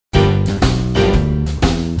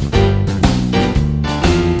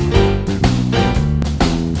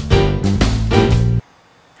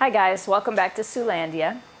Hi guys, welcome back to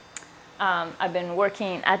Suelandia. I've been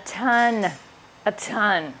working a ton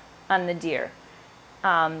on the deer.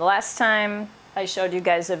 The last time I showed you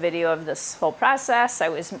guys a video of this whole process, I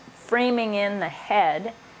was framing in the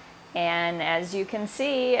head, and as you can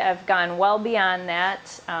see, I've gone well beyond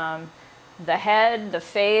that. The head, the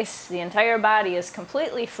face, the entire body is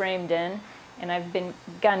completely framed in, and I've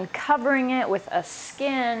begun covering it with a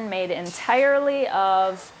skin made entirely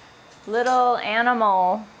of little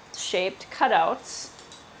animal shaped cutouts.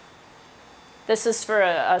 This is for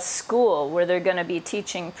a school where they're going to be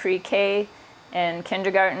teaching pre-K and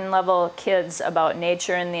kindergarten level kids about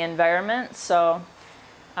nature and the environment, so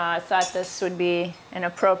I thought this would be an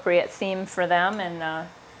appropriate theme for them, and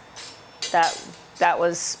that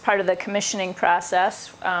was part of the commissioning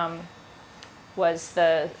process, was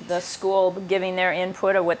the school giving their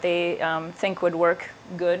input of what they think would work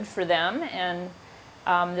good for them, and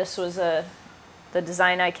this was the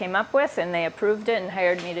design I came up with, and they approved it and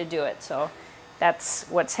hired me to do it. So that's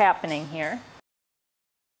what's happening here.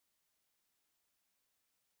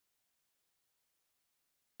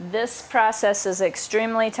 This process is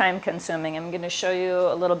extremely time consuming. I'm going to show you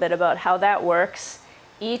a little bit about how that works.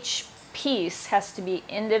 Each piece has to be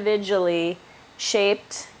individually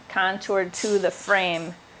shaped, contoured to the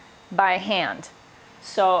frame by hand.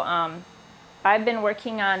 So I've been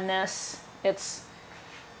working on this.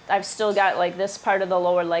 I've still got like this part of the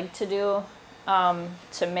lower leg to do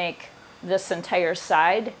to make this entire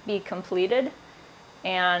side be completed,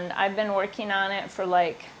 and I've been working on it for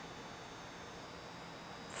like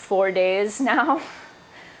 4 days now.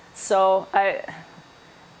 So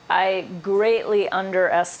I greatly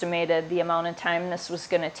underestimated the amount of time this was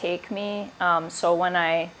going to take me. So when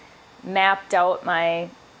I mapped out my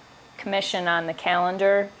commission on the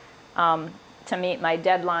calendar to meet my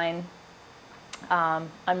deadline,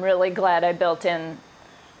 I'm really glad I built in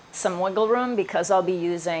some wiggle room, because I'll be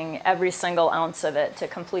using every single ounce of it to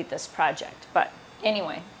complete this project. But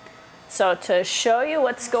anyway, so to show you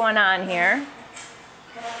what's going on here,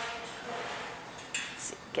 let's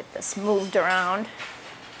see, get this moved around.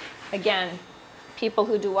 Again, people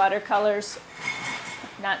who do watercolors,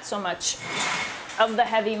 not so much of the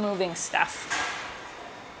heavy moving stuff.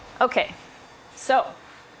 Okay, so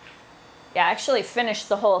yeah, I actually finished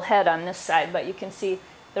the whole head on this side, but you can see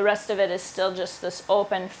the rest of it is still just this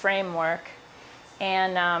open framework.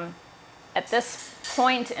 And at this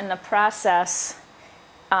point in the process,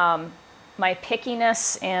 my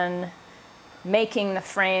pickiness in making the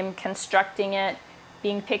frame, constructing it,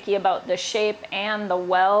 being picky about the shape and the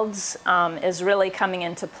welds is really coming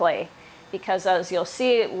into play. Because as you'll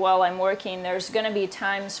see while I'm working, there's going to be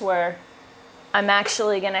times where I'm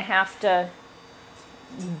actually going to have to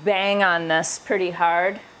bang on this pretty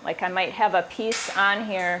hard. Like I might have a piece on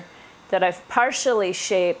here that I've partially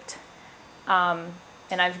shaped, and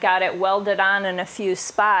I've got it welded on in a few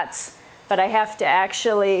spots, but I have to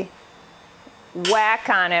actually whack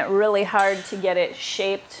on it really hard to get it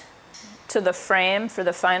shaped to the frame for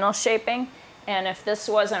the final shaping. And if this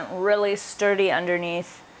wasn't really sturdy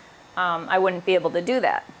underneath, I wouldn't be able to do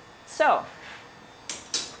that. So,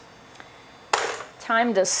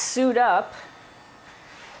 time to suit up.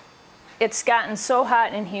 It's gotten so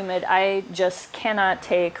hot and humid, I just cannot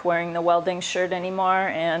take wearing the welding shirt anymore,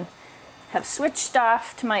 and have switched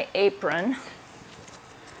off to my apron,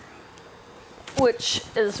 which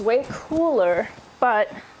is way cooler,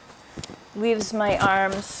 but leaves my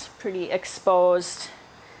arms pretty exposed.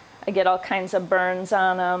 I get all kinds of burns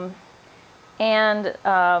on them, and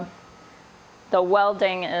the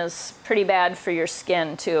welding is pretty bad for your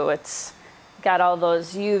skin too. It's got all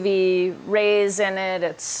those UV rays in it.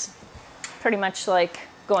 It's pretty much like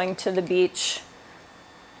going to the beach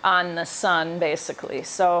on the sun, basically.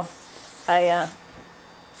 So I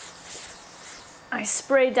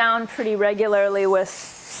spray down pretty regularly with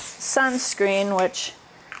sunscreen, which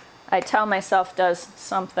I tell myself does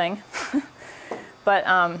something. But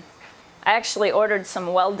I actually ordered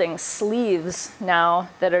some welding sleeves now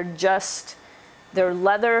that are they're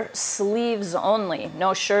leather sleeves only,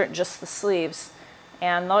 no shirt, just the sleeves.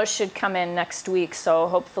 And those should come in next week, so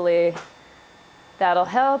hopefully that'll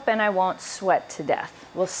help and I won't sweat to death.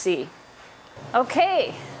 We'll see.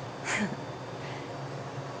 Okay.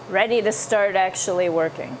 Ready to start actually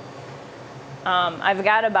working. I've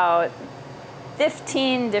got about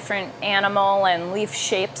 15 different animal and leaf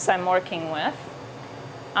shapes I'm working with.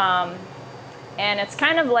 And it's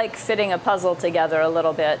kind of like fitting a puzzle together a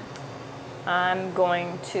little bit. I'm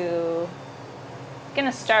going to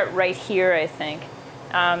start right here, I think.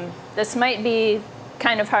 This might be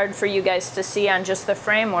kind of hard for you guys to see on just the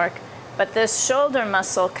framework, But this shoulder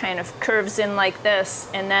muscle kind of curves in like this,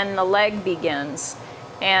 and then the leg begins.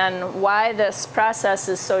 And why this process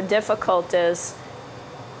is so difficult is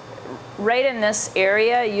right in this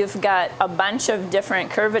area, you've got a bunch of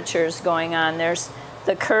different curvatures going on. There's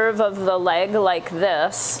the curve of the leg like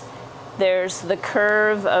this. There's the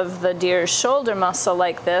curve of the deer's shoulder muscle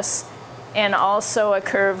like this, and also a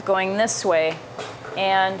curve going this way.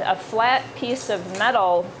 And a flat piece of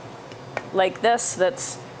metal like this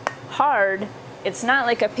that's hard, it's not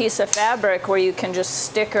like a piece of fabric where you can just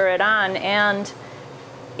sticker it on, and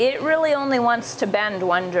it really only wants to bend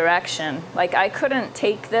one direction. Like, I couldn't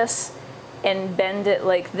take this and bend it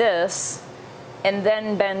like this and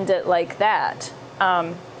then bend it like that.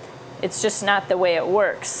 It's just not the way it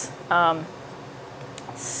works.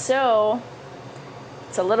 So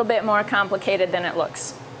it's a little bit more complicated than it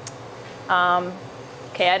looks.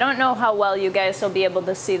 Okay, I don't know how well you guys will be able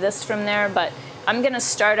to see this from there, but I'm going to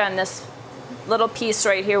start on this little piece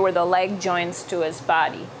right here where the leg joins to his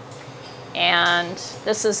body. And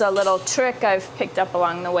this is a little trick I've picked up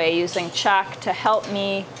along the way using chalk to help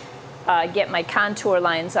me get my contour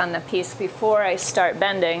lines on the piece before I start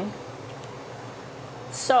bending.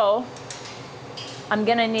 So I'm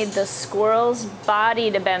going to need the squirrel's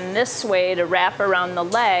body to bend this way to wrap around the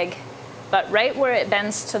leg, but right where it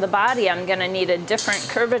bends to the body, I'm going to need a different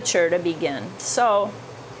curvature to begin. So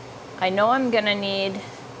I know I'm going to need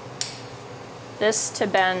this to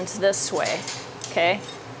bend this way, okay?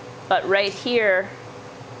 But right here,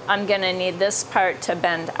 I'm going to need this part to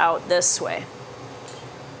bend out this way.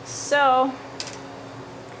 So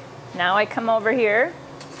now I come over here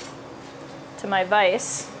to my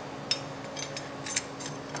vise,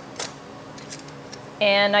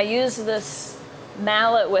 and I use this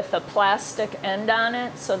mallet with a plastic end on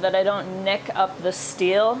it so that I don't nick up the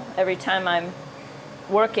steel every time I'm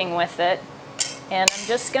working with it. And I'm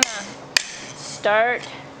just going to start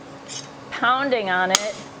pounding on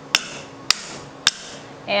it.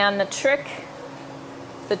 And the trick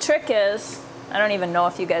is, I don't even know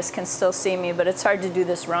if you guys can still see me, but it's hard to do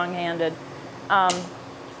this wrong-handed.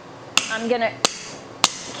 I'm going to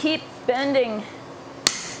keep bending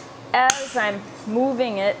as I'm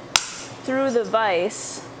moving it through the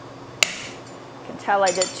vise. You can tell I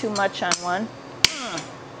did too much on one.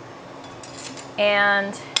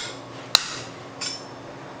 And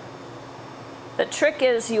the trick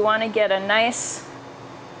is you want to get a nice,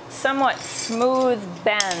 somewhat smooth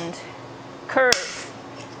bend, curve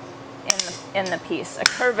in the piece, a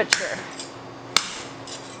curvature.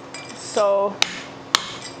 So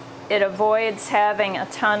it avoids having a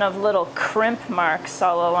ton of little crimp marks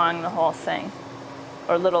all along the whole thing,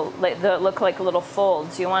 or little that look like little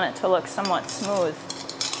folds. You want it to look somewhat smooth,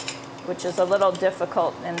 which is a little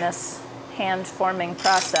difficult in this hand forming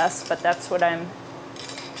process, but that's what I'm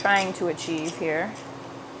trying to achieve here.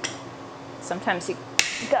 Sometimes you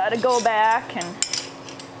gotta go back and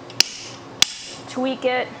tweak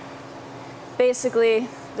it. Basically,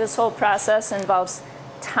 this whole process involves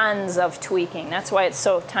tons of tweaking. That's why it's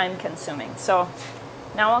so time consuming. So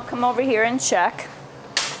now I'll come over here and check.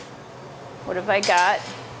 What have I got?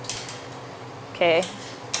 Okay,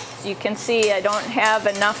 so you can see I don't have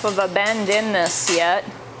enough of a bend in this yet.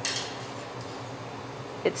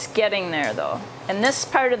 It's getting there though. And this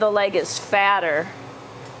part of the leg is fatter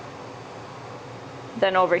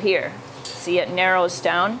than over here. See, it narrows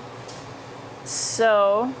down.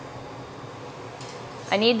 So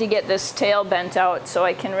I need to get this tail bent out so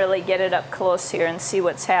I can really get it up close here and see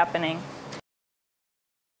what's happening.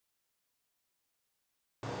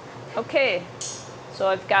 Okay, so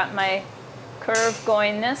I've got my curve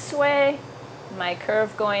going this way, my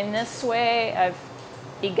curve going this way. I've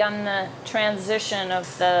begun the transition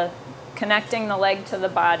of the connecting the leg to the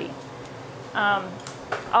body.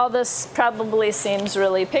 All this probably seems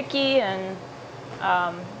really picky and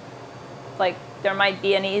like there might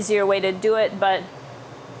be an easier way to do it, but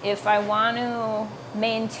if I want to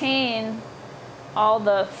maintain all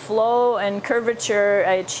the flow and curvature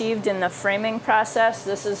I achieved in the framing process,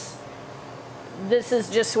 this is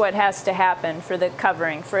just what has to happen for the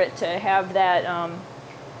covering, for it to have that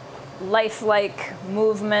lifelike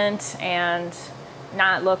movement and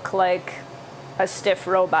not look like a stiff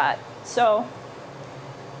robot. So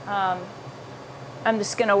I'm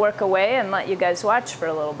just going to work away and let you guys watch for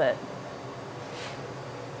a little bit.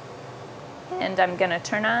 And I'm going to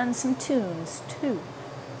turn on some tunes too.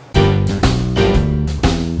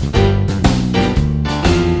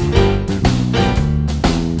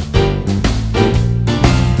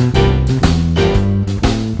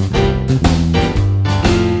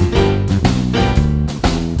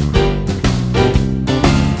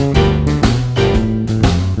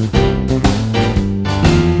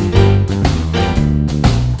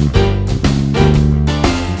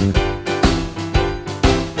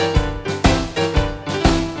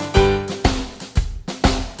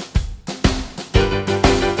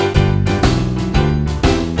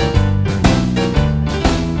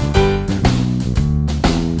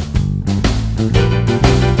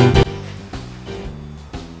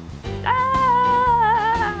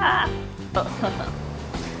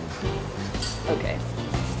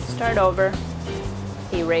 over,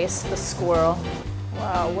 erase the squirrel.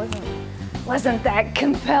 Wow, wasn't that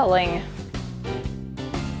compelling?